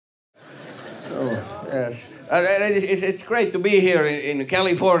Yes. It's great to be here in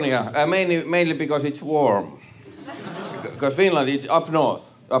California, mainly because it's warm. Because Finland is up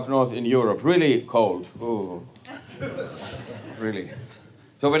north in Europe, really cold. Ooh. Really.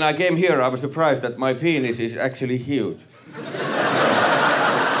 So when I came here, I was surprised that my penis is actually huge.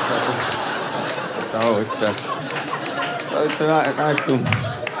 So it's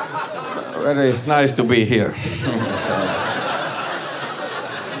very nice to be here.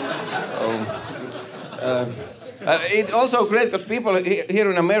 It's also great because people here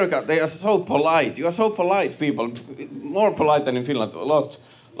in America, they are so polite. You are so polite people, more polite than in Finland, a lot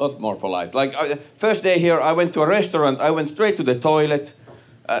more polite. Like first day here, I went to a restaurant, I went straight to the toilet,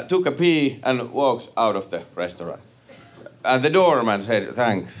 took a pee and walked out of the restaurant. And the doorman said,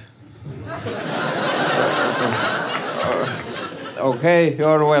 thanks. Okay,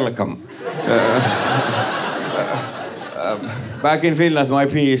 you're welcome. Back in Finland, my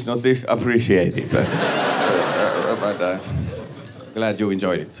pee is not this appreciated. But glad you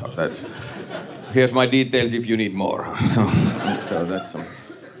enjoyed it. So here's my details if you need more. So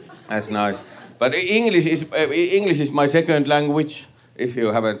that's nice. But English is my second language, if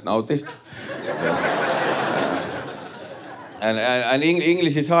you haven't noticed. And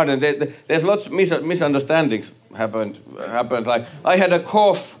English is hard, and there's lots of misunderstandings happened. Like I had a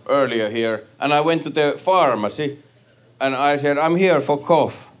cough earlier here, and I went to the pharmacy, and I said, "I'm here for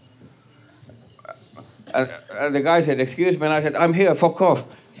cough." And the guy said, "Excuse me," and I said, "I'm here for cough,"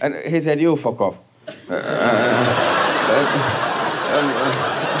 and he said, "You for cough."